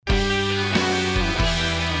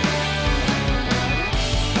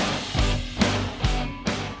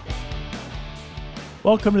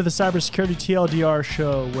Welcome to the Cybersecurity TLDR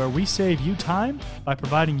show, where we save you time by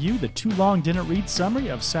providing you the too long didn't read summary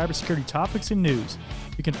of cybersecurity topics and news.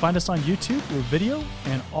 You can find us on YouTube with video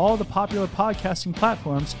and all the popular podcasting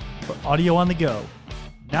platforms for audio on the go.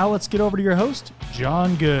 Now let's get over to your host,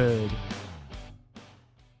 John Good.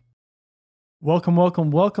 Welcome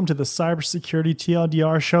to the Cybersecurity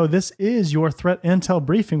TLDR show. This is your threat intel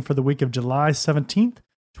briefing for the week of July 17th,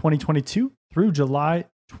 2022 through July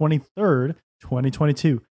 23rd,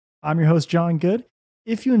 2022. I'm your host, John Good.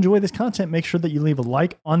 If you enjoy this content, make sure that you leave a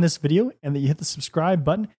like on this video and that you hit the subscribe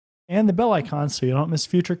button and the bell icon so you don't miss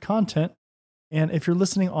future content. And if you're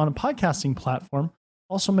listening on a podcasting platform,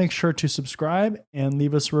 also make sure to subscribe and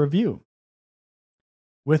leave us a review.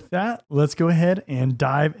 With that, let's go ahead and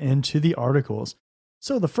dive into the articles.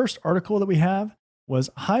 So the first article that we have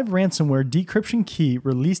was Hive ransomware decryption key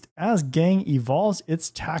released as gang evolves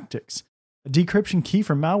its tactics. A decryption key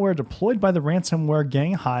for malware deployed by the ransomware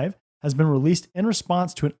gang Hive has been released in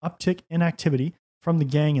response to an uptick in activity from the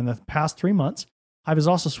gang in the past 3 months. Hive has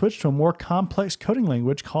also switched to a more complex coding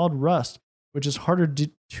language called Rust, which is harder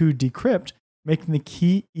to decrypt, making the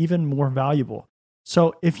key even more valuable.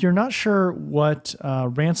 So if you're not sure what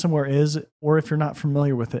ransomware is, or if you're not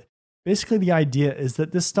familiar with it, basically the idea is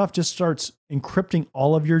that this stuff just starts encrypting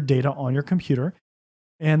all of your data on your computer.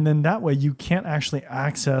 And then that way you can't actually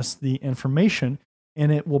access the information,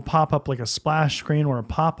 and it will pop up like a splash screen or a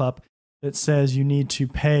pop-up that says you need to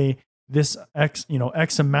pay this X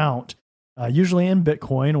amount, usually in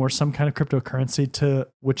Bitcoin or some kind of cryptocurrency, to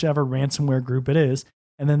whichever ransomware group it is.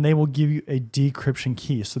 And then they will give you a decryption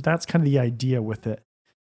key. So that's kind of the idea with it.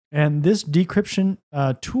 And this decryption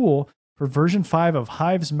tool for version 5 of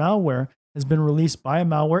Hive's malware has been released by a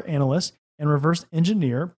malware analyst and reverse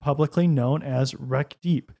engineer publicly known as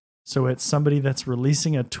RecDeep. So it's somebody that's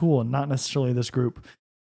releasing a tool, not necessarily this group.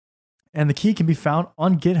 And the key can be found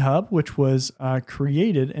on GitHub, which was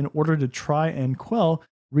created in order to try and quell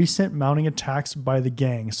recent mounting attacks by the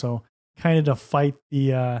gang. So kind of to fight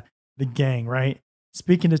the gang, right?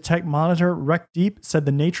 Speaking to Tech Monitor, RecDeep said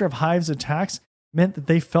the nature of Hive's attacks meant that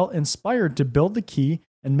they felt inspired to build the key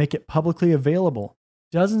and make it publicly available.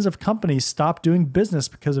 Dozens of companies stopped doing business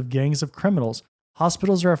because of gangs of criminals.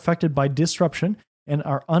 Hospitals are affected by disruption and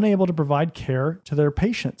are unable to provide care to their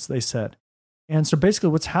patients, they said. And so basically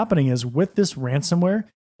what's happening is with this ransomware,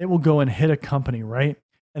 it will go and hit a company, right?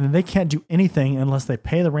 And then they can't do anything unless they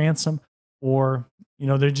pay the ransom, or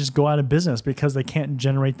they just go out of business because they can't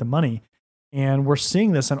generate the money. And we're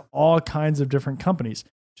seeing this in all kinds of different companies.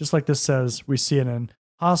 Just like this says, we see it in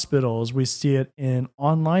hospitals, we see it in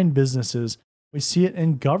online businesses, we see it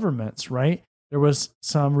in governments, right? There was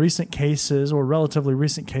some recent cases, or relatively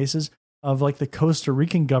recent cases, of like the Costa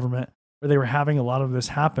Rican government where they were having a lot of this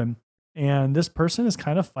happen. And this person is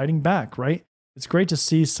kind of fighting back, right? It's great to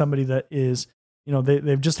see somebody that is,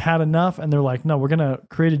 they've just had enough and they're like, no, we're going to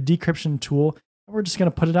create a decryption tool and we're just going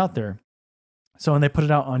to put it out there. So, and they put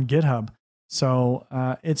it out on GitHub. So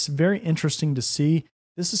it's very interesting to see.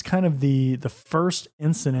 This is kind of the first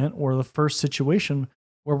incident or the first situation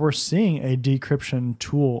where we're seeing a decryption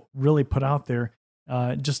tool really put out there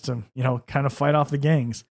just to, kind of fight off the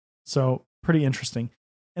gangs. So pretty interesting.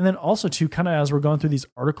 And then also too, kind of as we're going through these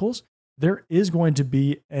articles, there is going to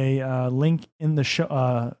be a link in the show,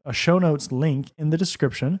 a show notes link in the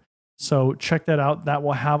description. So check that out. That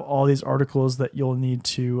will have all these articles that you'll need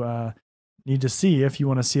to see if you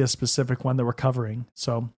want to see a specific one that we're covering.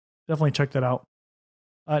 So definitely check that out.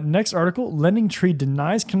 Next article, LendingTree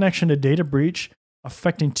denies connection to data breach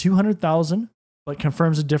affecting 200,000, but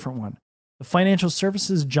confirms a different one. The financial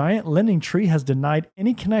services giant LendingTree has denied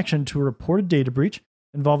any connection to a reported data breach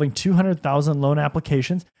involving 200,000 loan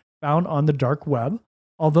applications found on the dark web,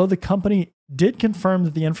 although the company did confirm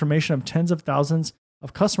that the information of tens of thousands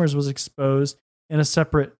of customers was exposed in a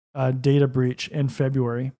separate data breach in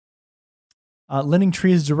February.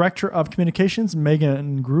 LendingTree's director of communications,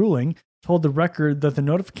 Megan Grueling, told The Record that the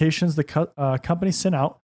notifications the company sent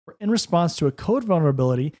out were in response to a code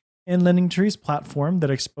vulnerability in LendingTree's platform that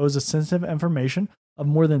exposed the sensitive information of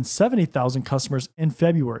more than 70,000 customers in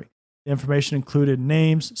February. The information included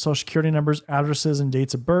names, social security numbers, addresses, and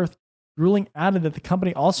dates of birth. Grueling added that the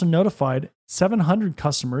company also notified 700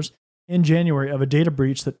 customers in January of a data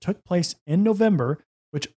breach that took place in November,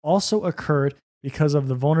 which also occurred because of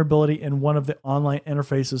the vulnerability in one of the online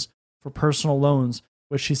interfaces for personal loans,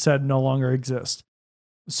 which she said no longer exist.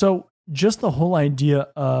 So just the whole idea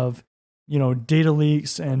of, data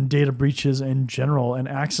leaks and data breaches in general and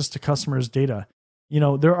access to customers' data.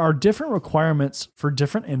 There are different requirements for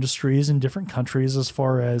different industries in different countries as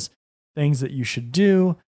far as things that you should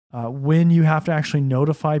do, when you have to actually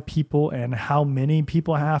notify people and how many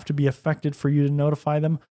people have to be affected for you to notify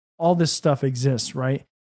them. All this stuff exists, right?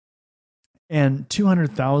 And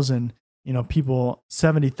 200,000, people,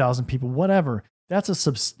 70,000 people, whatever, that's a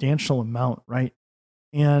substantial amount, right?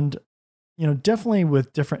 And, definitely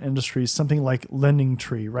with different industries, something like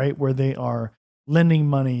LendingTree, right? Where they are lending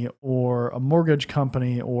money, or a mortgage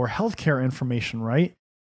company, or healthcare information, right?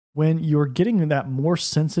 When you're getting that more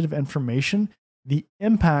sensitive information, the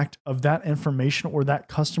impact of that information or that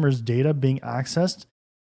customer's data being accessed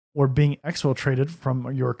or being exfiltrated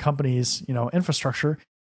from your company's, infrastructure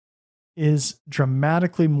is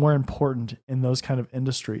dramatically more important in those kind of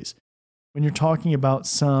industries. When you're talking about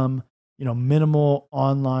some, minimal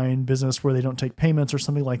online business where they don't take payments or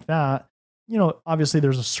something like that, obviously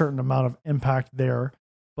there's a certain amount of impact there.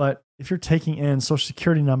 But if you're taking in social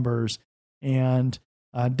security numbers and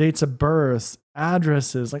dates of birth,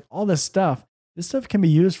 addresses, like all this stuff can be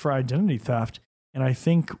used for identity theft. And I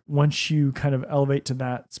think once you kind of elevate to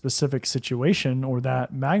that specific situation or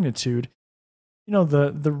that magnitude,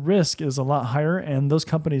 the risk is a lot higher, and those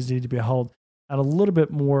companies need to be held at a little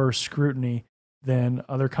bit more scrutiny than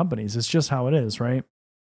other companies. It's just how it is, right?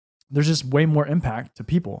 There's just way more impact to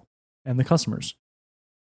people and the customers.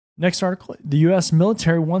 Next article, the US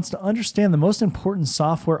military wants to understand the most important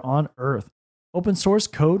software on Earth. Open source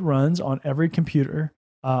code runs on every computer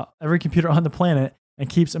on the planet and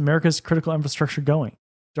keeps America's critical infrastructure going.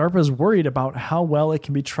 DARPA is worried about how well it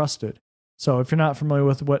can be trusted. So if you're not familiar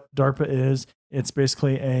with what DARPA is, it's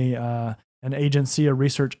basically an agency, a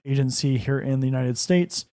research agency here in the United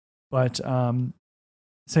States. But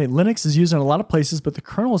say Linux is used in a lot of places, but the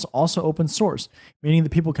kernel is also open source, meaning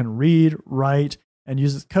that people can read, write, and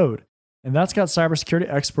use its code. And that's got cybersecurity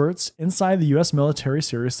experts inside the US military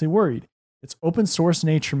seriously worried. Its open source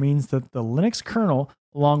nature means that the Linux kernel,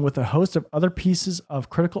 along with a host of other pieces of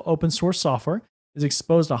critical open source software, is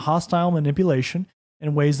exposed to hostile manipulation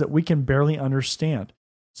in ways that we can barely understand.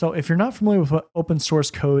 So if you're not familiar with what open source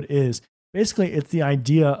code is, basically it's the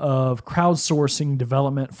idea of crowdsourcing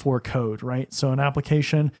development for code, right? So an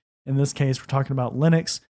application, in this case, we're talking about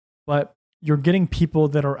Linux, but you're getting people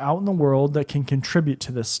that are out in the world that can contribute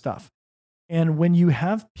to this stuff. And when you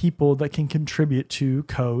have people that can contribute to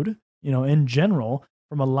code, in general,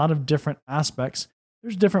 from a lot of different aspects,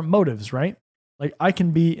 there's different motives, right? Like I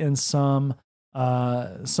can be in some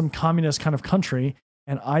communist kind of country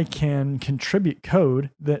and I can contribute code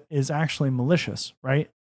that is actually malicious, right?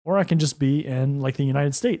 Or I can just be in like the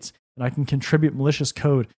United States and I can contribute malicious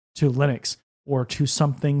code to Linux or to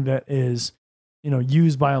something that is,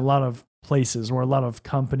 used by a lot of places or a lot of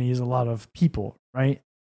companies, a lot of people, right?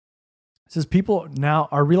 It says people now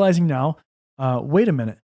are realizing wait a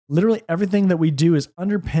minute, literally everything that we do is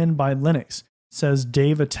underpinned by Linux, says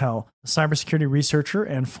Dave Attell, a cybersecurity researcher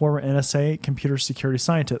and former NSA computer security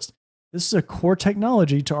scientist. This is a core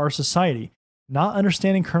technology to our society. Not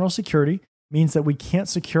understanding kernel security means that we can't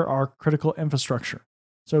secure our critical infrastructure.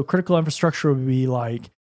 So critical infrastructure would be like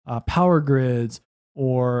power grids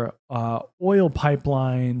or oil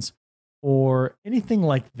pipelines or anything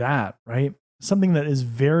like that, right? Something that is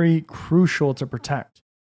very crucial to protect.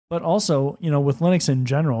 But also, with Linux in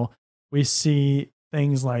general, we see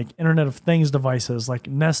things like Internet of Things devices, like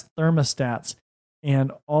Nest thermostats,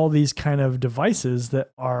 and all these kind of devices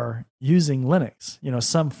that are using Linux,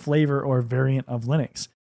 some flavor or variant of Linux.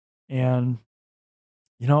 And,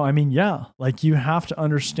 like you have to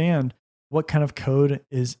understand what kind of code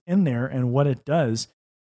is in there and what it does.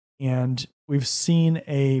 And we've seen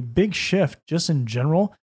a big shift just in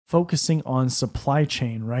general, focusing on supply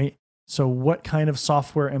chain, right? So what kind of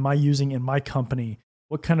software am I using in my company?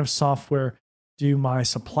 What kind of software do my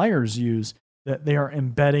suppliers use that they are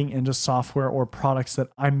embedding into software or products that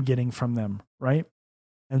I'm getting from them, right?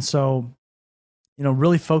 And so,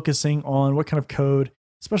 really focusing on what kind of code,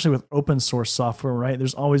 especially with open source software, right?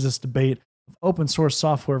 There's always this debate of open source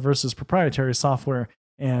software versus proprietary software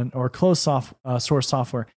or closed source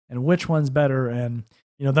software, and which one's better. And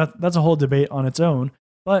that's a whole debate on its own.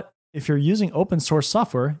 But if you're using open source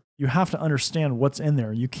software, you have to understand what's in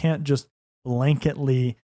there. You can't just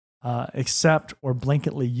blanketly accept or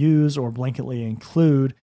blanketly use or blanketly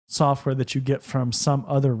include software that you get from some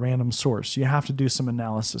other random source. You have to do some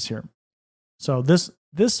analysis here. So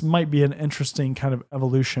this might be an interesting kind of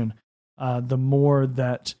evolution the more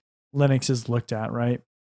that Linux is looked at, right?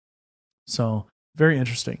 So very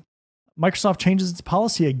interesting. Microsoft changes its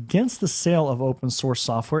policy against the sale of open source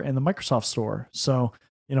software in the Microsoft Store. So,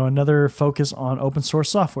 another focus on open source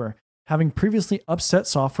software. Having previously upset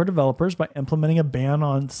software developers by implementing a ban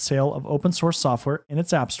on sale of open source software in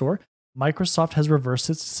its App Store, Microsoft has reversed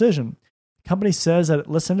its decision. The Company says that it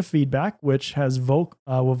listened to feedback, which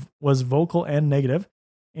was vocal and negative,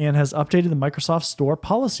 and has updated the Microsoft Store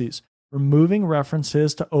policies, removing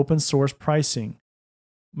references to open source pricing.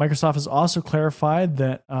 Microsoft has also clarified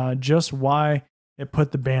that just why it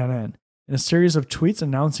put the ban in. In a series of tweets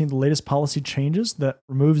announcing the latest policy changes that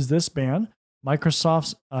removes this ban,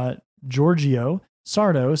 Microsoft's Giorgio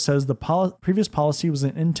Sardo says the previous policy was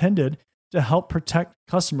intended to help protect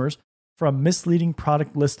customers from misleading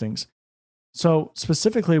product listings. So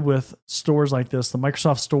specifically with stores like this, the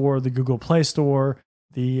Microsoft Store, the Google Play Store,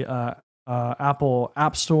 the Apple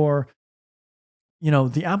App Store,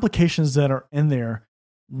 the applications that are in there,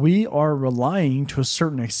 we are relying to a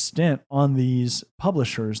certain extent on these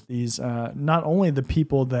publishers, these not only the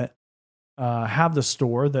people that have the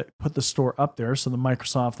store, that put the store up there, so the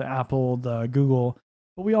Microsoft, the Apple, the Google,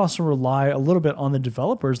 but we also rely a little bit on the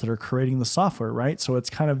developers that are creating the software, right? So it's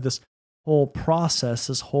kind of this whole process,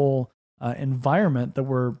 this whole environment that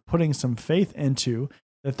we're putting some faith into,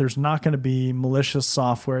 that there's not going to be malicious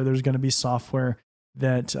software. There's going to be software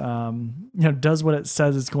that does what it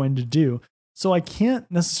says it's going to do. So I can't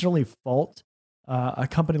necessarily fault a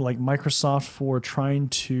company like Microsoft for trying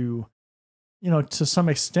to, to some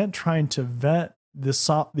extent, trying to vet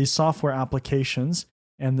these software applications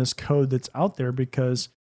and this code that's out there, because,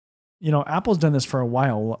 Apple's done this for a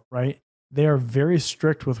while, right? They are very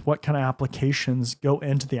strict with what kind of applications go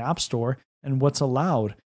into the App Store and what's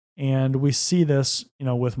allowed. And we see this,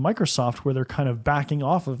 with Microsoft, where they're kind of backing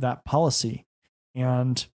off of that policy.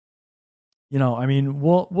 And,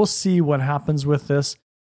 we'll see what happens with this.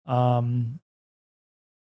 I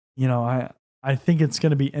think it's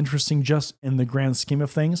going to be interesting just in the grand scheme of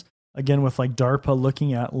things. Again, with like DARPA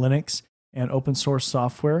looking at Linux and open source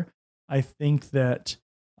software, I think that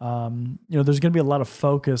there's going to be a lot of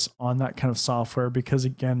focus on that kind of software, because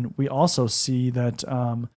again, we also see that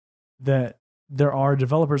that there are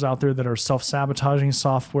developers out there that are self-sabotaging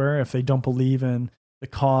software if they don't believe in the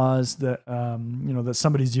cause that that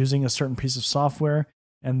somebody's using a certain piece of software,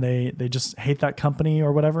 and they just hate that company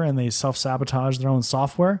or whatever, and they self-sabotage their own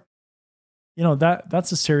software.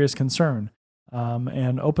 That's a serious concern.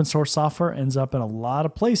 And open source software ends up in a lot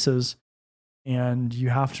of places, and you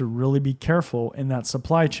have to really be careful in that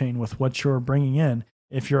supply chain with what you're bringing in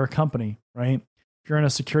if you're a company, right? If you're in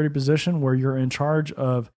a security position where you're in charge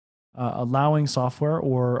of allowing software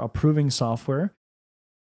or approving software,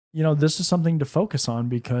 this is something to focus on,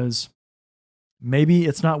 because maybe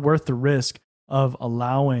it's not worth the risk of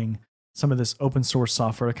allowing some of this open source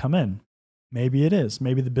software to come in. Maybe it is.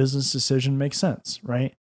 Maybe the business decision makes sense,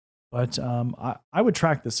 right? But I would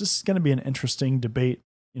track this. This is going to be an interesting debate,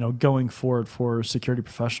 going forward for security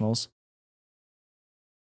professionals.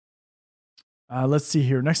 Let's see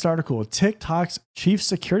here. Next article: TikTok's chief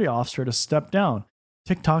security officer to step down.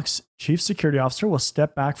 TikTok's chief security officer will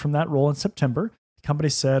step back from that role in September, the company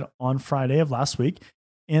said on Friday of last week,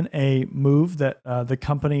 in a move that the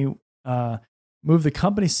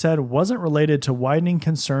company said wasn't related to widening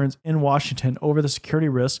concerns in Washington over the security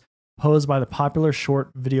risks posed by the popular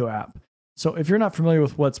short video app. So if you're not familiar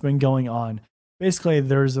with what's been going on, basically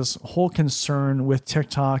there's this whole concern with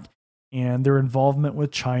TikTok and their involvement with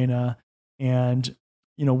China, and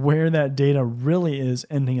where that data really is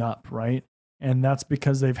ending up, right? And that's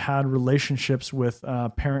because they've had relationships with a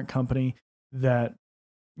parent company that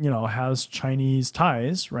has Chinese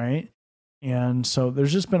ties, right? And so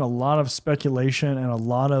there's just been a lot of speculation and a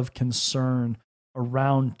lot of concern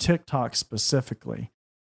around TikTok specifically.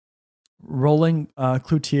 Roland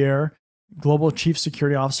Cloutier, global chief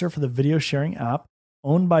security officer for the video sharing app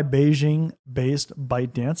owned by Beijing-based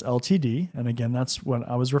ByteDance Ltd., and again, that's what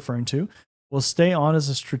I was referring to, will stay on as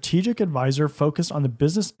a strategic advisor focused on the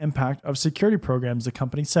business impact of security programs, the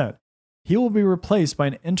company said. He will be replaced by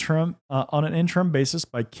on an interim basis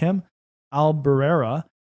by Kim Albarera,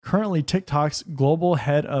 currently TikTok's global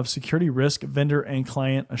head of security risk, vendor, and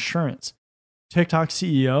client assurance. TikTok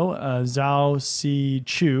CEO Zhao Si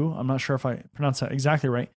Chu, I'm not sure if I pronounced that exactly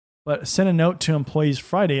right, but sent a note to employees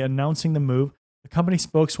Friday announcing the move. The company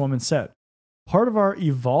spokeswoman said, "Part of our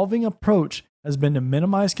evolving approach has been to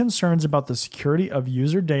minimize concerns about the security of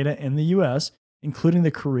user data in the U.S., including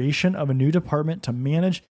the creation of a new department to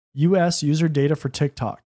manage U.S. user data for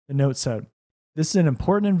TikTok," the note said. "This is an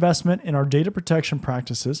important investment in our data protection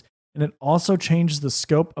practices, and it also changes the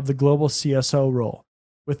scope of the global CSO role.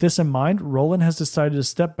 With this in mind, Roland has decided to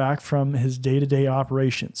step back from his day-to-day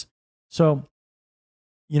operations." So,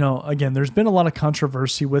 again, there's been a lot of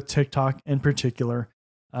controversy with TikTok in particular,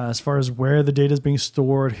 as far as where the data is being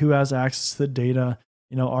stored, who has access to the data.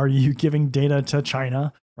 Are you giving data to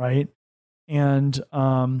China, right? And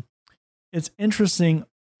it's interesting,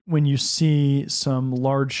 when you see some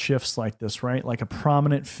large shifts like this, right? Like a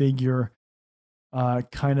prominent figure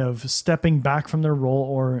kind of stepping back from their role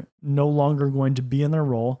or no longer going to be in their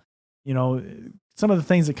role. Some of the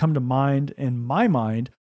things that come to mind in my mind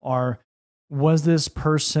are, was this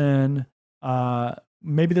person,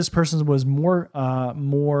 maybe this person was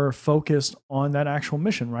more focused on that actual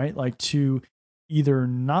mission, right? Like to either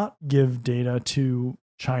not give data to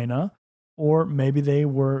China, or maybe they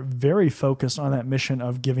were very focused on that mission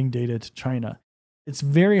of giving data to China. It's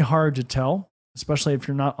very hard to tell, especially if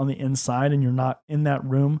you're not on the inside and you're not in that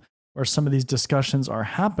room where some of these discussions are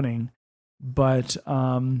happening. But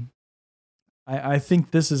I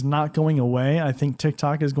think this is not going away. I think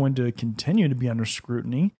TikTok is going to continue to be under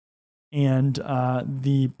scrutiny. And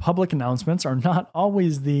the public announcements are not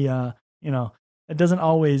always it doesn't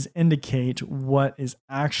always indicate what is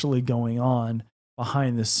actually going on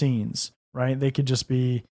behind the scenes, right? They could just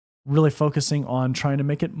be really focusing on trying to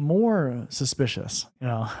make it more suspicious,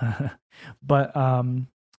 But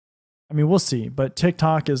we'll see. But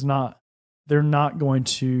TikTok is not. They're not going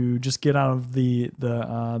to just get out of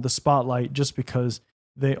the spotlight just because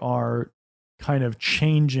they are kind of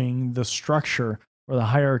changing the structure or the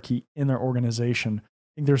hierarchy in their organization.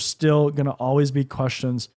 I think there's still going to always be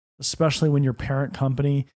questions, especially when your parent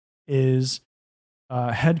company is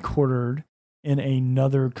headquartered in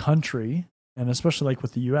another country, and especially like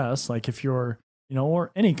with the US, like if you're,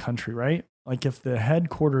 or any country, right? Like if the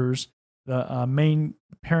headquarters, the main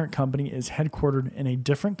parent company is headquartered in a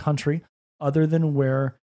different country other than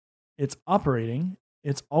where it's operating,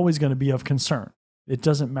 it's always going to be of concern. It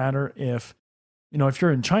doesn't matter if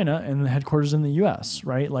you're in China and the headquarters in the US,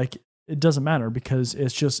 right? Like it doesn't matter because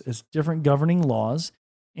it's different governing laws,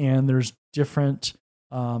 and there's different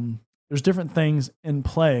things in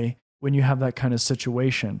play when you have that kind of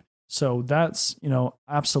situation. So that's,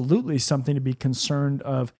 absolutely something to be concerned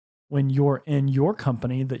of when you're in your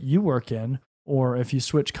company that you work in, or if you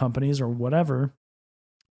switch companies or whatever,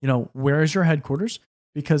 where is your headquarters?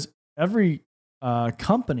 Because every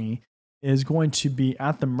company is going to be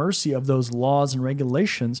at the mercy of those laws and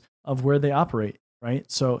regulations of where they operate, right?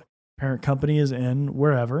 So parent company is in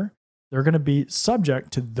wherever, they're going to be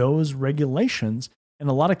subject to those regulations. In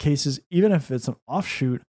a lot of cases, even if it's an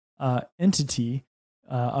offshoot entity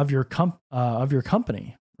of your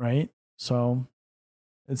company, right? So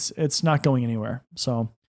it's not going anywhere. So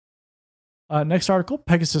next article: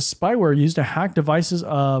 Pegasus spyware used to hack devices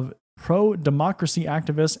of pro-democracy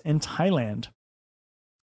activists in Thailand.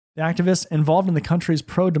 The activists involved in the country's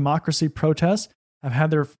pro-democracy protests have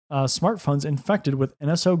had their smartphones infected with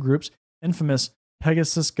NSO Group's infamous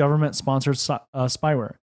Pegasus government-sponsored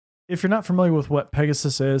spyware. If you're not familiar with what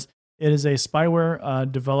Pegasus is, it is a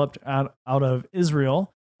spyware developed out of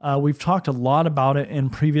Israel. We've talked a lot about it in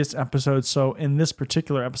previous episodes, so in this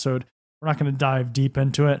particular episode, we're not going to dive deep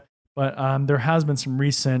into it. But there has been some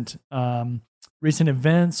recent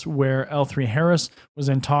events where L3Harris was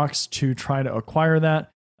in talks to try to acquire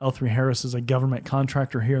that. L3Harris is a government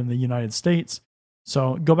contractor here in the United States.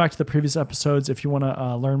 So go back to the previous episodes if you want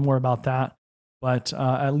to learn more about that. But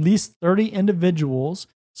at least 30 individuals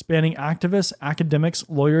spanning activists, academics,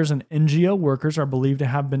 lawyers, and NGO workers are believed to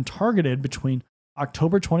have been targeted between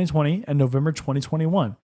October 2020 and November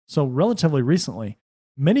 2021. So relatively recently,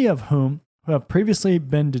 many of whom who have previously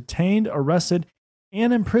been detained, arrested,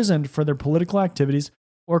 and imprisoned for their political activities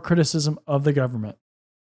or criticism of the government.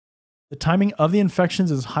 The timing of the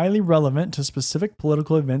infections is highly relevant to specific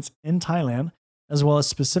political events in Thailand, as well as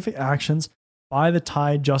specific actions by the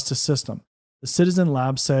Thai justice system, the Citizen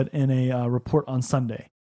Lab said in a report on Sunday.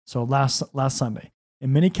 So last Sunday.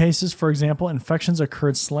 In many cases, for example, infections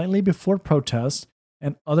occurred slightly before protests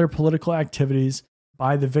and other political activities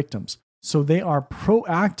by the victims. So they are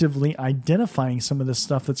proactively identifying some of the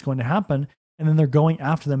stuff that's going to happen, and then they're going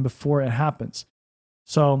after them before it happens.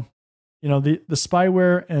 So, the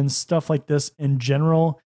spyware and stuff like this in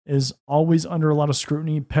general is always under a lot of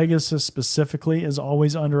scrutiny. Pegasus specifically is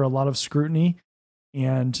always under a lot of scrutiny.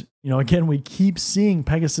 And, again, we keep seeing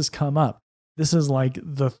Pegasus come up. This is like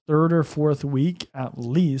the third or fourth week at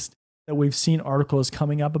least that we've seen articles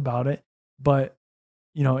coming up about it. But,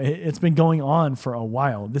 it's been going on for a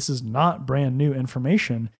while. This is not brand new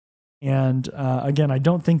information. And again, I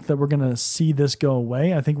don't think that we're going to see this go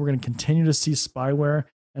away. I think we're going to continue to see spyware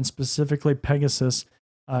and specifically Pegasus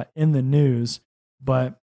in the news.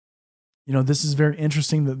 But, this is very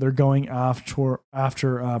interesting that they're going after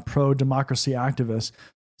pro-democracy activists,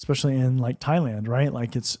 especially in like Thailand, right?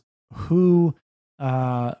 Like it's who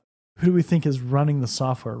do we think is running the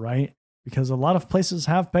software, right? Because a lot of places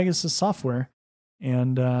have Pegasus software,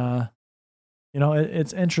 and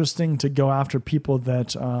It's interesting to go after people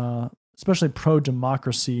that, especially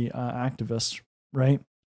pro-democracy activists, right?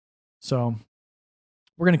 So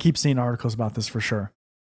we're going to keep seeing articles about this for sure.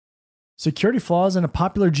 Security flaws in a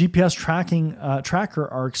popular GPS tracking tracker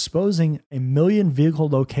are exposing 1 million vehicle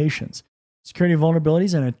locations. Security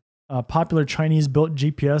vulnerabilities in a popular Chinese-built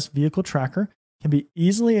GPS vehicle tracker can be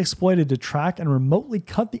easily exploited to track and remotely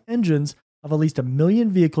cut the engines of at least 1 million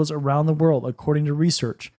vehicles around the world, according to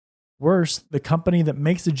research. Worse, the company that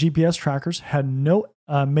makes the GPS trackers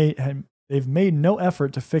they've made no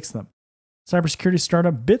effort to fix them. Cybersecurity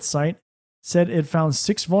startup BitSight said it found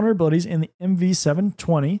 6 vulnerabilities in the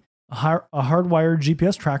MV720, a hardwired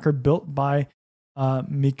GPS tracker built by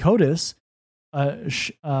Mikotis, a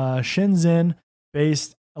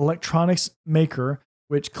Shenzhen-based electronics maker,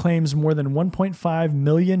 which claims more than 1.5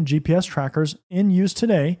 million GPS trackers in use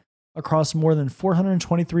today across more than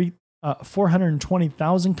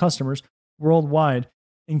 420,000 customers worldwide,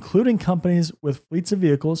 including companies with fleets of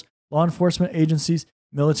vehicles, law enforcement agencies,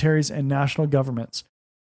 militaries, and national governments.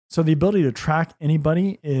 So the ability to track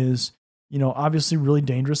anybody is, obviously really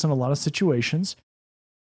dangerous in a lot of situations.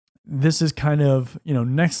 This is kind of,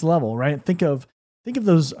 next level, right? Think of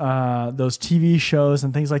those TV shows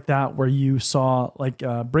and things like that where you saw like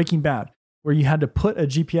Breaking Bad, where you had to put a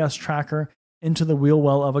GPS tracker into the wheel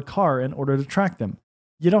well of a car in order to track them.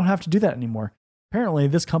 You don't have to do that anymore. Apparently,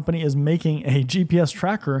 this company is making a GPS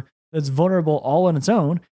tracker that's vulnerable all on its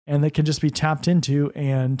own and that can just be tapped into,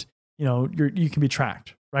 and you can be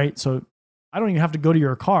tracked, right? So I don't even have to go to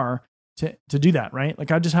your car to do that, right?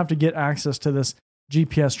 Like I just have to get access to this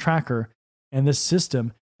GPS tracker and this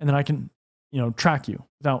system, and then I can, track you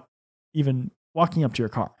without even walking up to your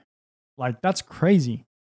car. Like that's crazy,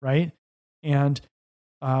 right? And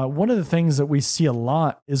one of the things that we see a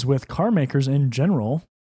lot is with car makers in general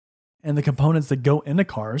and the components that go into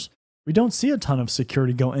cars. We don't see a ton of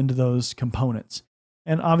security go into those components.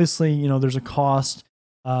 And obviously, there's a cost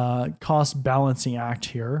balancing act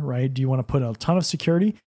here, right? Do you want to put a ton of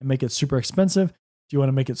security and make it super expensive? Do you want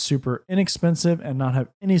to make it super inexpensive and not have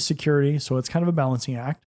any security? So it's kind of a balancing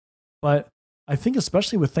act. But I think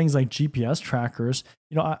especially with things like GPS trackers,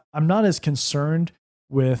 I'm not as concerned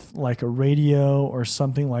with like a radio or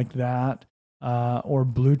something like that, or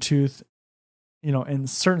Bluetooth, in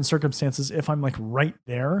certain circumstances. If I'm like right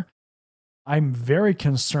there, I'm very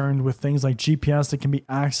concerned with things like GPS that can be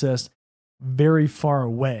accessed very far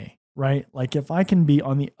away, right? Like if I can be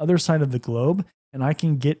on the other side of the globe and I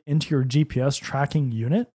can get into your GPS tracking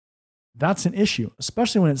unit, that's an issue,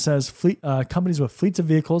 especially when it says companies with fleets of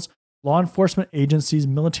vehicles, law enforcement agencies,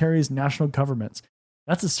 militaries, national governments.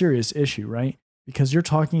 That's a serious issue, right? Because you're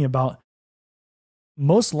talking about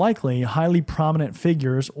most likely highly prominent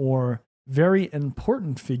figures or very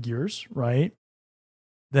important figures, right?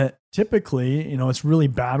 That typically, it's really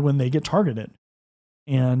bad when they get targeted.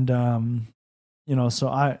 And,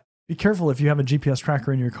 so be careful if you have a GPS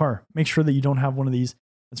tracker in your car. Make sure that you don't have one of these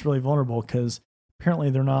that's really vulnerable, because apparently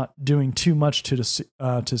they're not doing too much to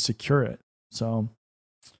secure it. So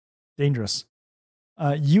dangerous.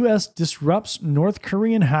 U.S. disrupts North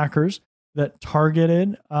Korean hackers that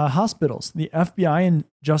targeted hospitals. The FBI and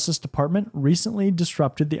Justice Department recently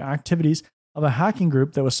disrupted the activities of a hacking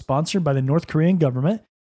group that was sponsored by the North Korean government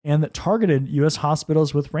and that targeted U.S.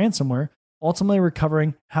 hospitals with ransomware, ultimately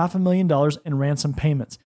recovering $500,000 in ransom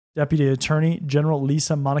payments, Deputy Attorney General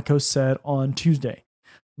Lisa Monaco said on Tuesday.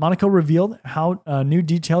 Monaco revealed how new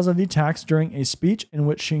details of the attacks during a speech in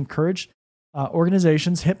which she encouraged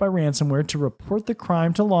organizations hit by ransomware to report the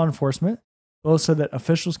crime to law enforcement, both so that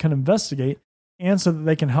officials can investigate and so that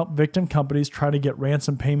they can help victim companies try to get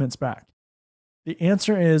ransom payments back. The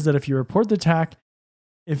answer is that if you report the attack,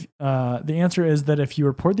 if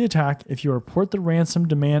you report the ransom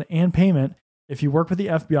demand and payment, if you work with the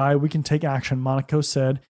FBI, we can take action, Monaco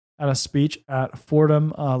said at a speech at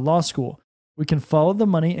Fordham Law School. We can follow the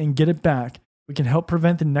money and get it back. We can help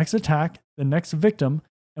prevent the next attack, the next victim,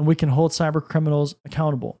 and we can hold cyber criminals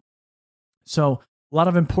accountable. So a lot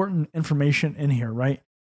of important information in here, right?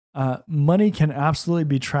 Money can absolutely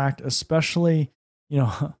be tracked, especially,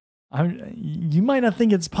 you might not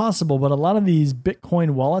think it's possible, but a lot of these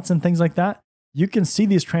Bitcoin wallets and things like that, you can see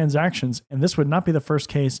these transactions, and this would not be the first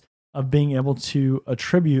case of being able to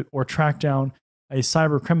attribute or track down a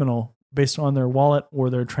cyber criminal based on their wallet or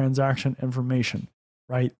their transaction information,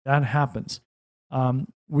 right? That happens.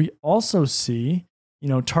 We also see,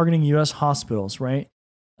 targeting U.S. hospitals, right?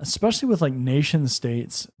 Especially with like nation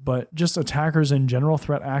states, but just attackers in general,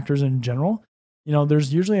 threat actors in general.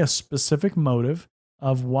 There's usually a specific motive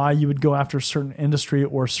of why you would go after a certain industry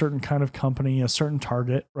or a certain kind of company, a certain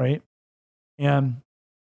target, right? And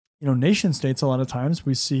nation states, a lot of times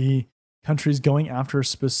we see countries going after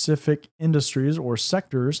specific industries or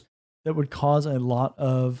sectors that would cause a lot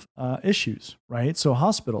of issues, right? So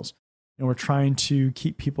hospitals, we're trying to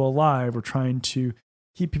keep people alive. We're trying to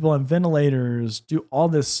keep people on ventilators, do all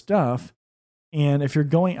this stuff. And if you're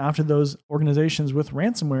going after those organizations with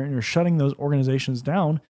ransomware and you're shutting those organizations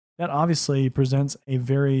down, that obviously presents a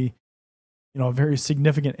very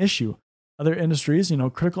significant issue. Other industries,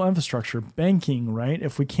 critical infrastructure, banking, right?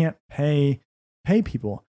 If we can't pay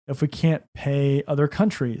people, if we can't pay other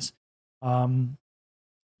countries, there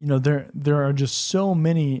are just so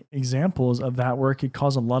many examples of that where it could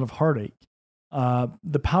cause a lot of heartache.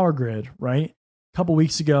 The power grid, right? A couple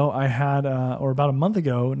weeks ago, I had, or about a month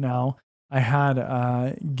ago now, I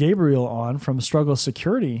had Gabriel on from Struggle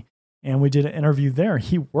Security, and we did an interview there.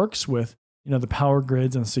 He works with, the power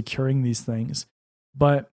grids and securing these things.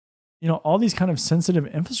 But, all these kind of sensitive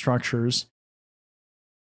infrastructures,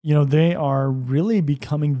 they are really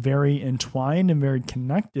becoming very entwined and very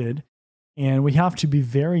connected. And we have to be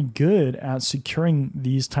very good at securing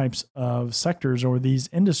these types of sectors or these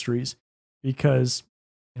industries because,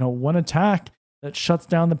 one attack that shuts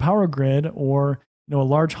down the power grid or, a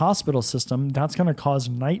large hospital system, that's going to cause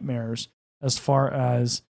nightmares as far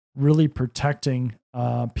as really protecting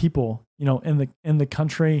people, in the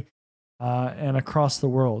country and across the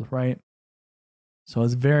world, right? So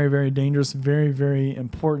it's very, very dangerous, very, very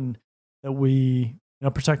important that we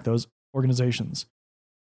protect those organizations.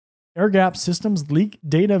 Air gap systems leak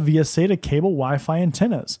data via SATA cable Wi-Fi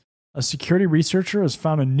antennas. A security researcher has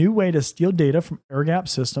found a new way to steal data from air gap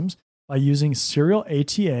systems by using serial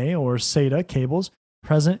ATA or SATA cables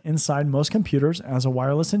present inside most computers as a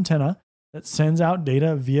wireless antenna that sends out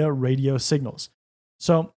data via radio signals.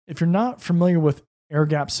 So if you're not familiar with air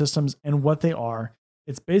gap systems and what they are,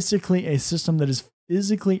 it's basically a system that is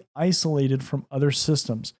physically isolated from other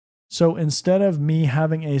systems. So instead of me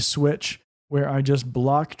having a switch where I just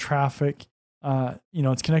block traffic,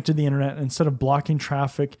 it's connected to the internet, instead of blocking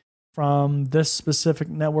traffic from this specific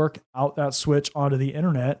network out that switch onto the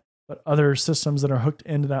internet, but other systems that are hooked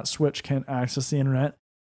into that switch can access the internet.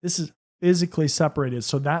 This is physically separated.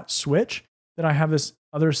 So that switch that I have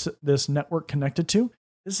this network connected to,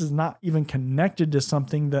 this is not even connected to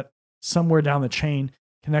something that somewhere down the chain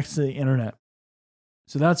connects to the internet.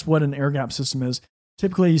 So that's what an air gap system is.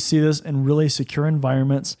 Typically, you see this in really secure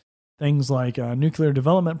environments, things like nuclear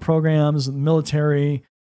development programs, military,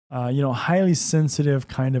 highly sensitive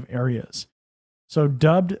kind of areas. So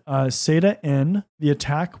dubbed SATA-N, the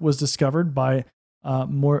attack was discovered by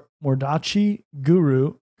Mordachi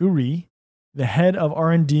Guri, the head of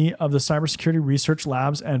R&D of the cybersecurity research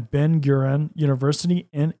labs at Ben Gurion University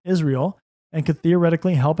in Israel, and could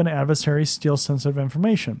theoretically help an adversary steal sensitive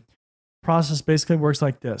information. The process basically works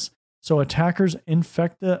like this. So attackers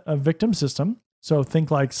infect a victim system. So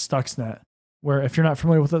think like Stuxnet, where if you're not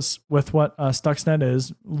familiar with what Stuxnet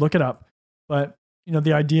is, look it up. But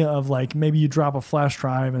the idea of like maybe you drop a flash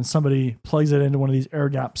drive and somebody plugs it into one of these air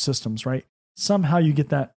gap systems, right? Somehow you get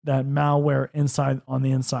that malware on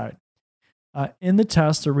the inside. In the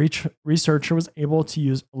test, a researcher was able to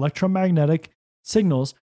use electromagnetic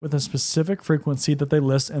signals with a specific frequency that they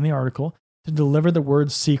list in the article to deliver the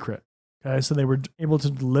word secret. Okay, so they were able to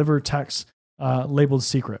deliver text labeled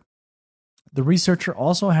secret. The researcher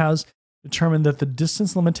also has determined that the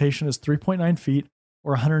distance limitation is 3.9 feet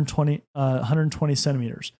or 120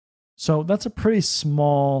 centimeters. So that's a pretty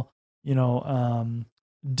small,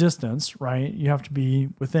 distance, right? You have to be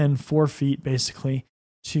within 4 feet basically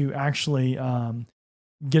to actually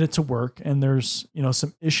get it to work. And there's,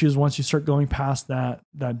 some issues once you start going past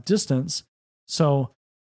that distance. So,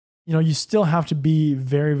 you still have to be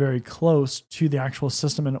very, very close to the actual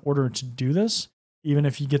system in order to do this, even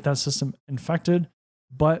if you get that system infected.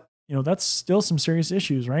 But, that's still some serious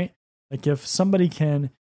issues, right? Like if somebody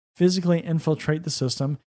can physically infiltrate the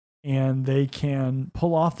system and they can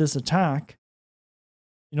pull off this attack,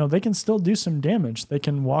 they can still do some damage. They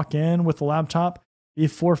can walk in with a laptop, be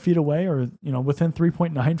 4 feet away or, within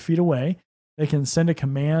 3.9 feet away. They can send a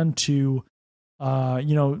command to,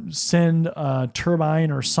 send a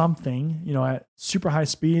turbine or something, at super high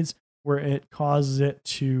speeds where it causes it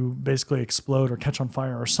to basically explode or catch on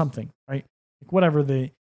fire or something, right? Like whatever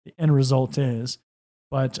the end result is.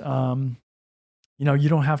 But, you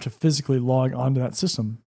don't have to physically log onto that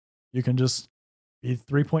system. You can just be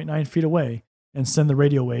 3.9 feet away and send the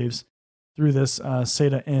radio waves through this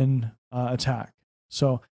SATA-N attack.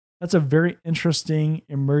 So that's a very interesting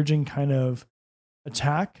emerging kind of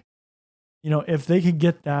attack. If they could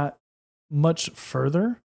get that much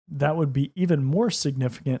further, that would be even more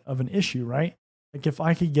significant of an issue, right? Like if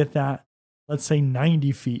I could get that, let's say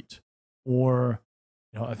 90 feet or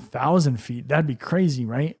 1,000 feet. That'd be crazy,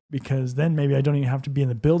 right? Because then maybe I don't even have to be in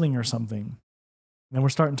the building or something. And then we're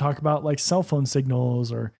starting to talk about like cell phone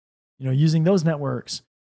signals or using those networks.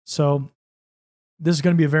 So this is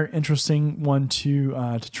going to be a very interesting one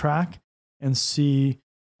to track and see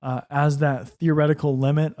as that theoretical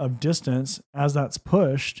limit of distance, as that's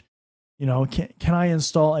pushed, can I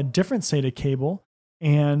install a different SATA cable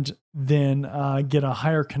and then get a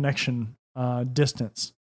higher connection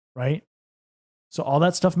distance, right? So all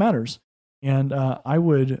that stuff matters. And I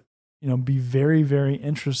would, be very, very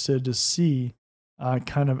interested to see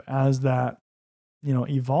kind of as that,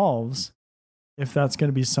 evolves, if that's going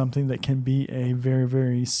to be something that can be a very,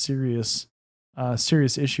 very serious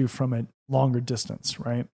issue from a longer distance,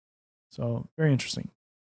 right? So very interesting.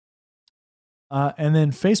 And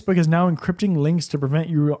then Facebook is now encrypting links to prevent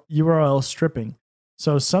URL stripping.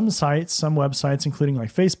 So some websites, including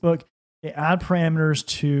like Facebook, they add parameters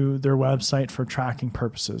to their website for tracking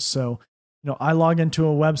purposes. So, I log into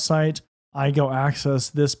a website, I go access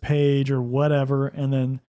this page or whatever, and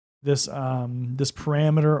then this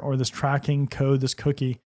parameter or this tracking code, this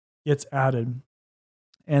cookie gets added.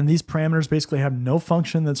 And these parameters basically have no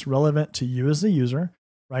function that's relevant to you as the user,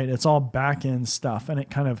 right? It's all back-end stuff, and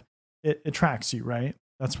it kind of it tracks you, right?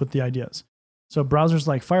 That's what the idea is. So browsers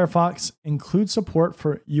like Firefox include support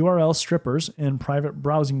for URL strippers in private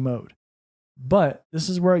browsing mode. But this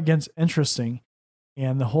is where it gets interesting,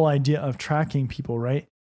 and the whole idea of tracking people, right?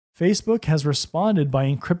 Facebook has responded by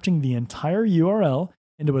encrypting the entire URL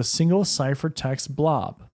into a single ciphertext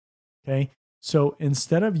blob. Okay, so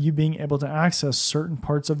instead of you being able to access certain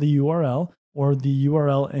parts of the URL or the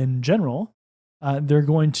URL in general, they're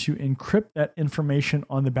going to encrypt that information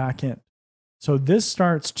on the back end. So this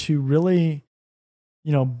starts to really,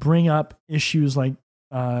 bring up issues like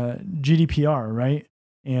GDPR, right?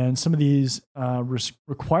 And some of these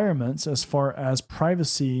requirements as far as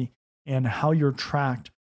privacy and how you're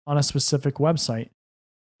tracked on a specific website.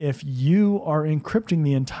 If you are encrypting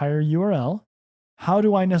the entire URL, how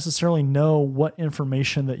do I necessarily know what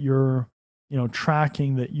information that you're,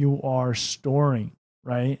 tracking, that you are storing,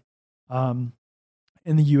 right? In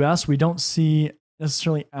the US, we don't see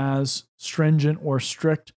necessarily as stringent or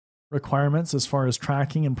strict requirements as far as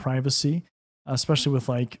tracking and privacy, especially with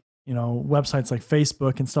websites like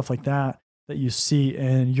Facebook and stuff like that you see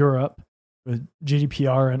in Europe with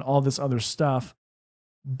GDPR and all this other stuff.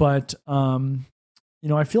 But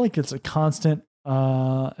I feel like it's a constant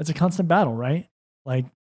battle, right? Like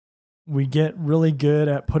we get really good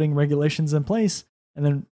at putting regulations in place, and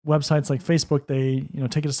then websites like Facebook, they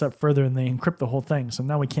take it a step further and they encrypt the whole thing. So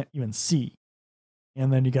now we can't even see.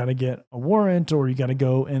 And then you got to get a warrant, or you got to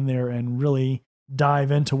go in there and really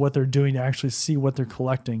dive into what they're doing to actually see what they're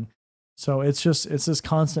collecting. So it's this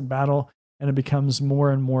constant battle, and it becomes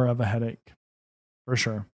more and more of a headache for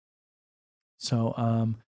sure. So,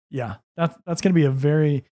 that's going to be a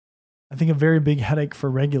very big headache for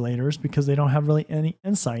regulators, because they don't have really any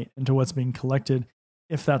insight into what's being collected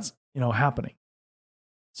if that's, happening.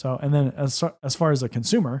 So, and then as far as a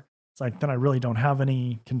consumer, it's like, then I really don't have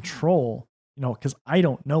any control, because I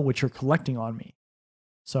don't know what you're collecting on me.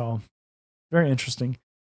 So very interesting.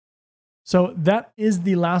 So that is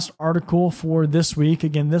the last article for this week.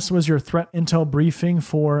 Again, this was your threat intel briefing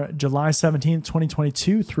for July 17th,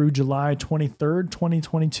 2022 through July 23rd,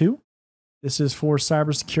 2022. This is for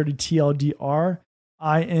Cybersecurity TLDR.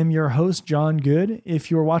 I am your host, John Good.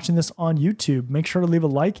 If you're watching this on YouTube, make sure to leave a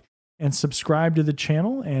like and subscribe to the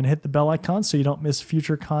channel and hit the bell icon so you don't miss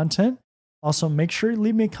future content. Also, make sure you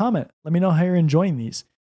leave me a comment. Let me know how you're enjoying these.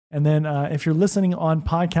 And then if you're listening on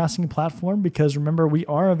podcasting platform, because remember, we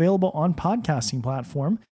are available on podcasting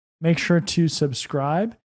platform, make sure to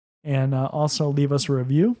subscribe and also leave us a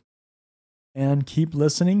review. And keep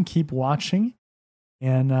listening, keep watching.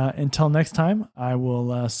 And until next time, I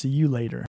will see you later.